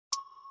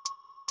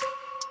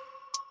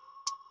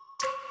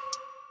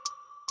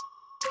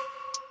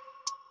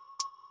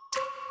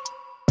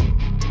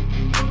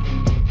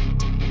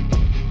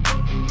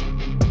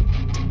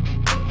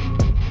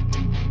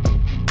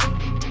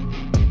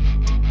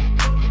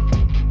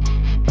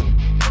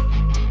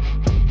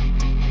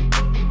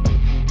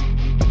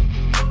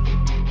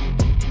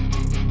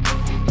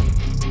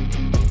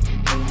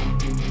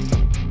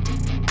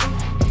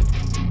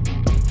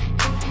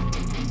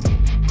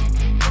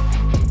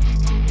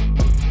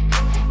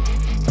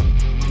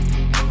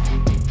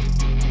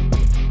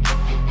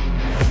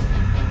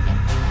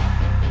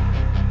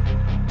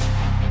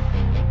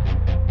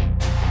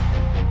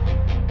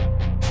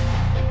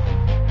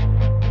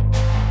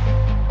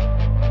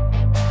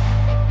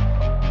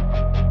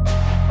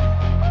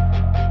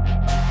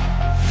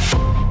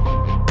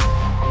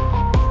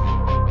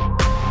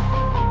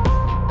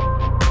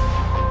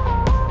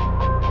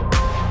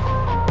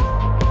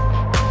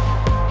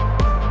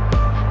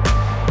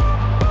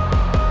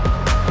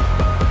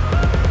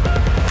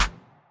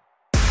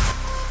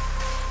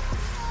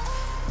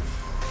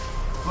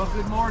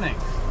Good morning.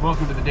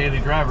 Welcome to the Daily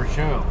Driver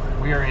Show.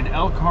 We are in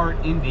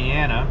Elkhart,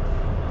 Indiana.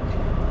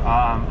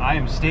 I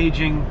am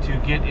staging to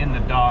get in the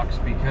docks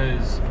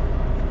because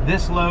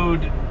this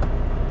load,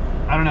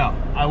 I don't know.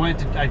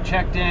 I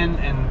checked in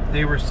and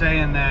they were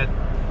saying that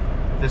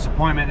this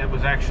appointment, it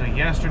was actually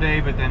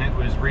yesterday, but then it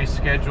was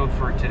rescheduled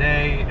for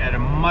today at a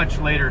much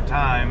later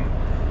time.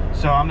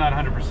 So I'm not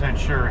 100%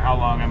 sure how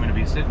long I'm going to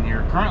be sitting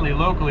here. Currently,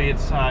 locally,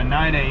 it's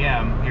 9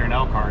 a.m. here in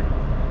Elkhart.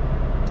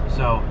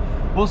 So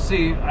we'll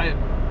see.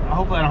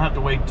 Hopefully I don't have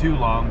to wait too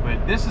long,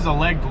 but this is a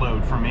legged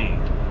load for me.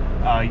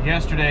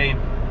 Yesterday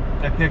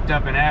I picked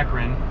up in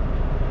Akron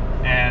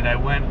and I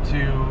went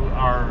to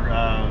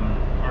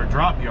our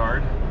drop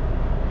yard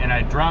and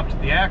I dropped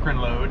the Akron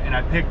load and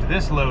I picked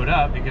this load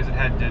up because it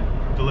had to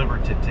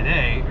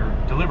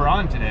deliver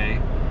on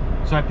today.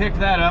 So I picked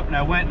that up and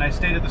I went and I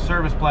stayed at the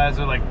service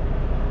plaza like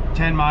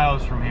 10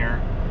 miles from here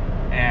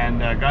and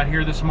got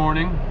here this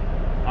morning.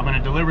 I'm going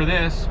to deliver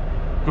this,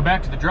 go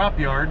back to the drop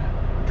yard,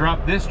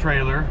 drop this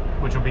trailer,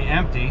 which will be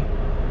empty,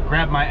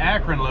 grab my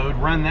Akron load,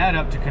 run that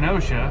up to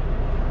Kenosha,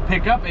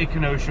 pick up a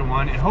Kenosha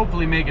one, and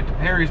hopefully make it to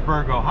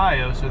Perrysburg,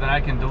 Ohio, so that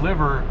I can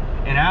deliver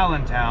in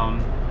Allentown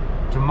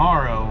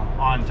tomorrow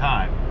on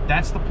time.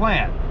 That's the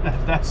plan.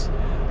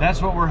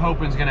 That's what we're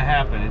hoping is going to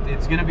happen.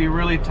 It's going to be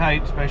really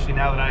tight, especially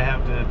now that I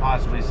have to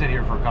possibly sit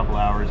here for a couple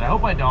hours. I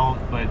hope I don't,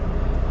 but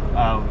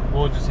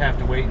we'll just have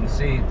to wait and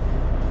see.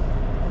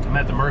 I'm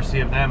at the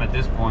mercy of them at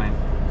this point.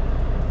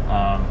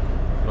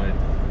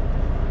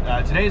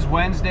 Today's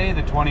Wednesday,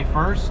 the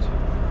 21st.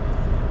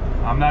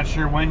 I'm not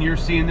sure when you're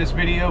seeing this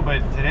video, but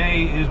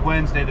today is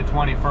Wednesday, the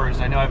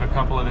 21st. I know I have a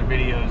couple other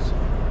videos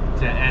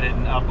to edit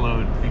and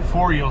upload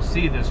before you'll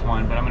see this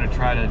one, but I'm going to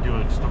try to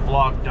do just a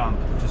vlog dump.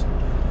 Just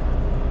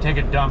take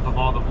a dump of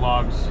all the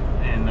vlogs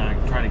and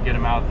try to get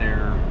them out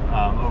there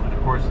over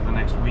the course of the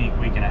next week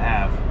and a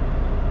half.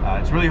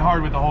 It's really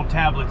hard with the whole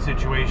tablet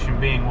situation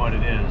being what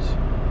it is.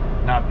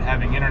 Not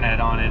having internet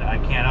on it, I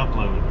can't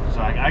upload.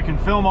 So I can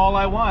film all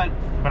I want,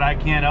 but I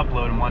can't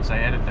upload them once I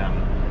edit them.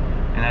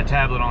 And that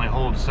tablet only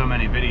holds so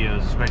many videos,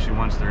 especially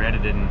once they're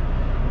edited and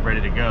ready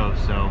to go.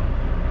 So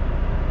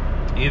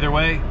either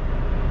way,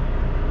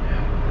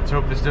 let's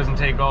hope this doesn't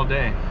take all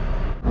day.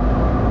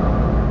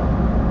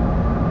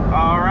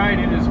 All right,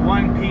 it is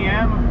 1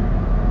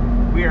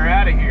 p.m. We are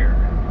out of here.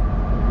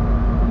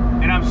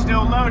 And I'm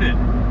still loaded.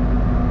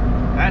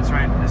 That's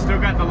right, I still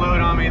got the load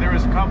on me. There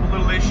was a couple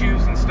little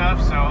issues and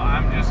stuff, so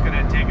I'm just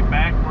gonna take it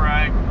back where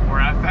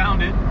I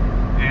found it,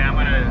 and I'm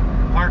gonna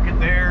park it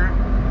there,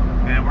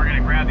 and we're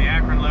gonna grab the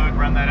Akron load,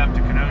 run that up to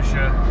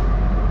Kenosha.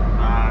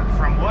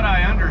 From what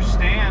I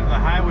understand, the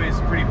highway is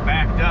pretty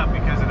backed up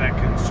because of that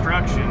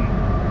construction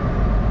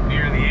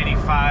near the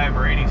 85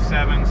 or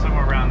 87,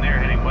 somewhere around there,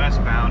 heading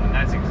westbound, and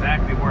that's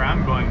exactly where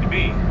I'm going to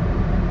be.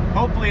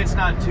 Hopefully it's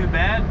not too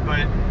bad,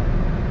 but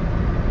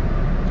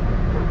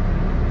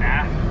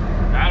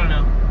I don't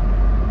know.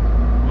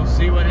 We'll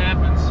see what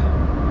happens.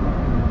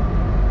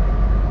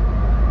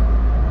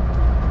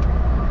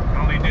 Can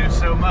only do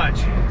so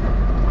much.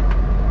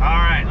 All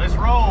right, let's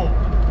roll.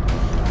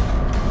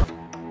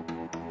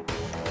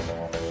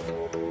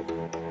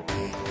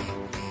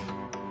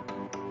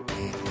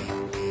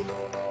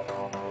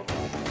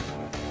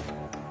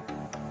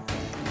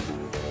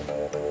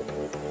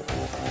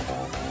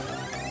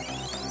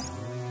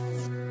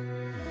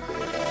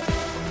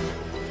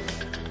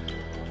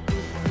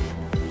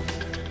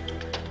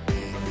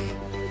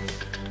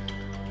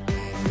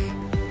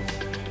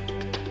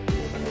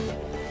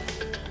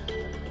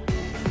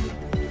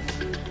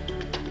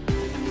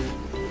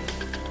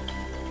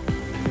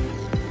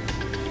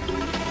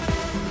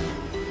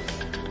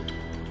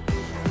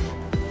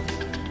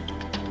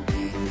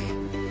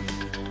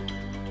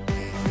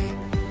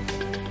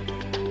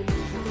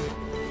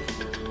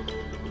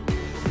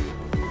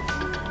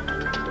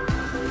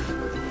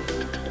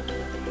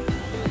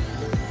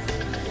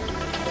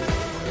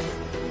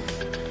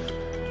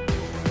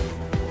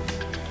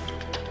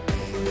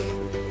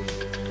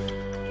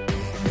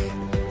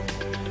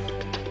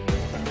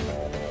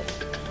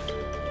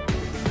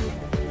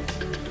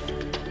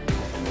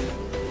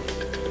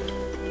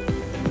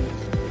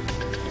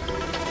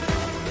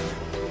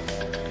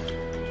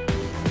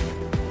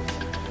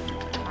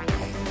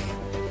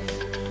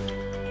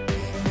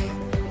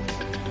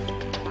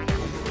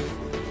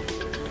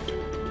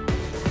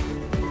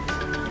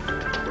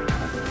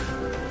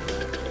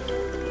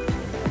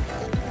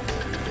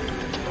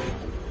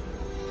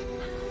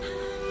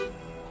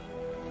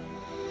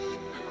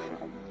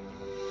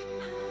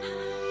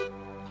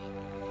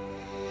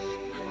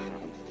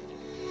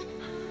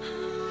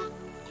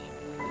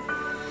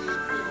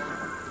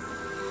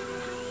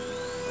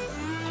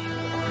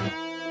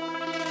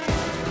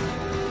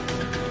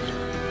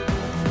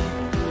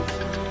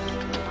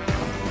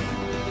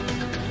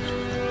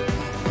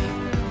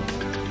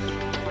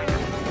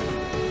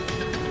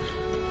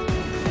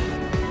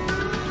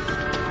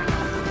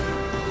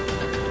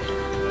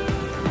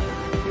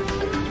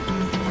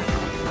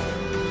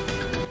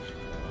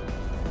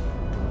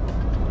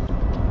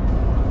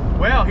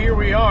 Well, here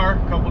we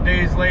are, a couple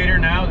days later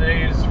now.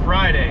 Today is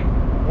Friday.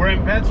 We're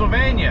in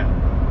Pennsylvania.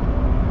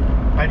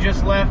 I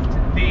just left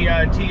the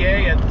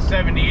TA at the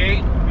 78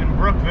 in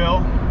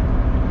Brookville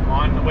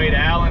on the way to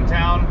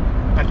Allentown.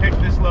 I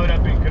picked this load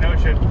up in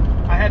Kenosha.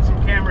 I had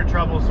some camera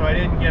trouble, so I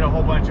didn't get a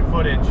whole bunch of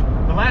footage.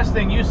 The last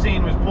thing you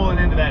seen was pulling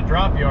into that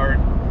drop yard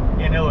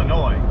in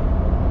Illinois.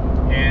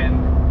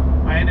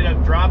 And I ended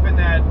up dropping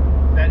that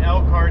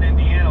ELKHART,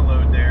 Indiana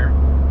load there.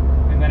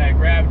 And then I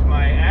grabbed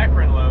my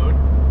Akron load,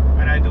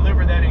 and I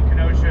delivered that in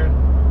Kenosha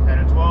at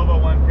a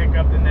 12:01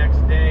 pickup the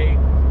next day.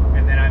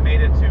 And then I made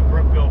it to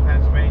Brookville,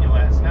 Pennsylvania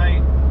last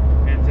night.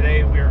 And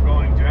today we are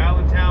going to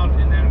Allentown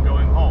and then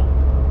going home.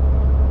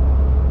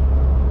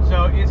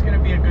 So it's going to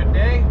be a good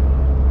day.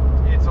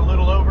 It's a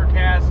little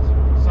overcast,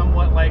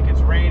 somewhat like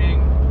it's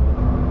raining,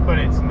 but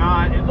it's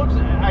not. It looks,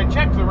 I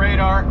checked the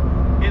radar.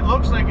 It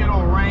looks like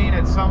it'll rain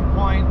at some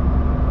point,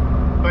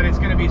 but it's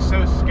going to be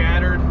so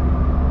scattered.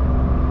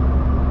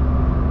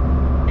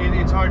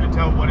 It's hard to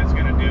tell what it's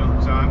going to do.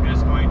 So I'm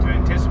just going to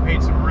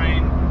anticipate some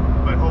rain,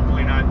 but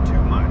hopefully not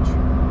too much.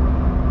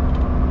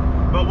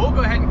 But we'll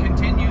go ahead and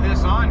continue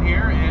this on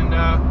here, and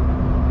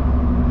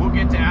we'll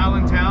get to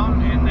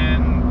Allentown and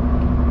then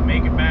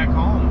make it back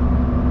home.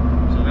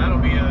 So that'll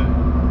be a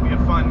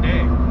fun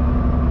day.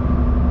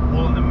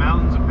 Pulling the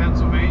mountains of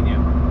Pennsylvania.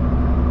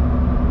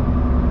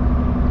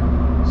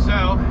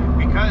 So,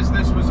 because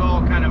this was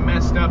all kind of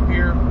messed up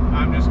here,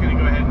 I'm just going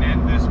to go ahead and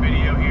end this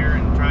video here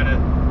and try to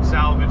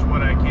salvage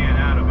what I can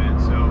out of it.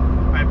 So,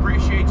 I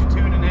appreciate you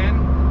tuning in,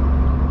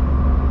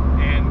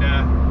 and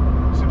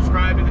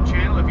subscribe to the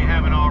channel if you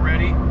haven't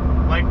already.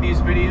 Like these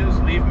videos,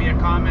 leave me a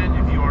comment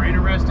if you are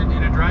interested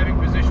in a driving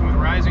position with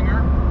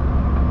Reisinger.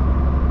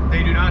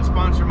 They do not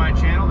sponsor my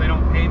channel. They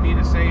don't pay me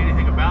to say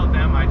anything about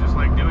them. I just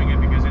like doing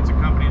it because it's a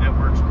company that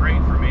works great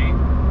for me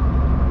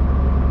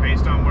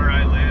based on where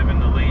I live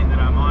and the lane that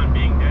I'm on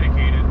being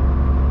dedicated.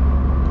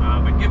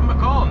 But give them a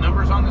call.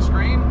 Number's on the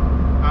screen.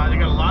 They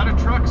got a lot of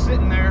trucks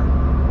sitting there.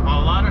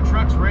 A lot of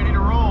trucks ready to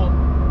roll.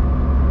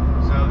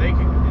 So they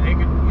could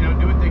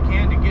do what they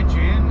can to get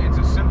you in. It's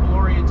a simple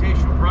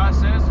orientation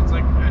process. It's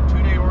like a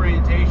 2-day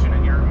orientation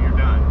and you're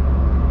done.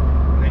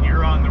 And then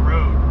you're on the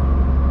road.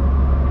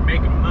 You're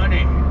making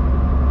money.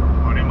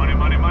 Money, money,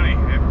 money, money.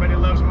 Everybody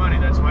loves money.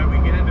 That's why we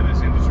get into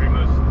this industry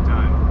most of the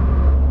time.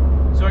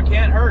 So it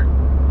can't hurt.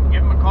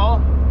 Give them a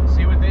call.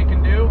 See what they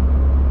can do.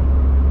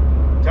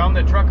 Tell them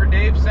that Trucker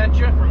Dave sent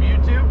you from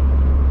YouTube.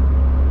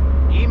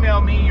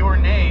 Email me your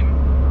name,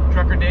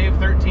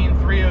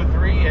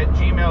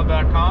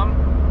 truckerdave13303@gmail.com.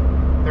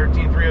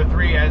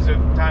 13303 as of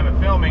time of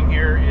filming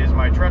here is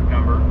my truck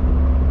number.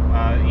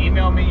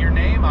 Email me your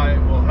name. I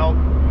will help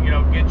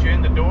get you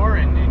in the door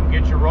and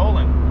get you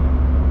rolling.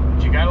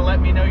 But you got to let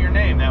me know your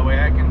name. That way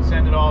I can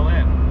send it all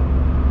in.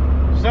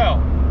 So,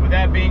 with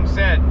that being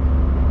said,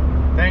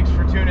 thanks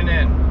for tuning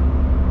in.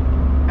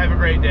 Have a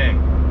great day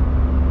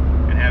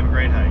and have a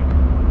great hike.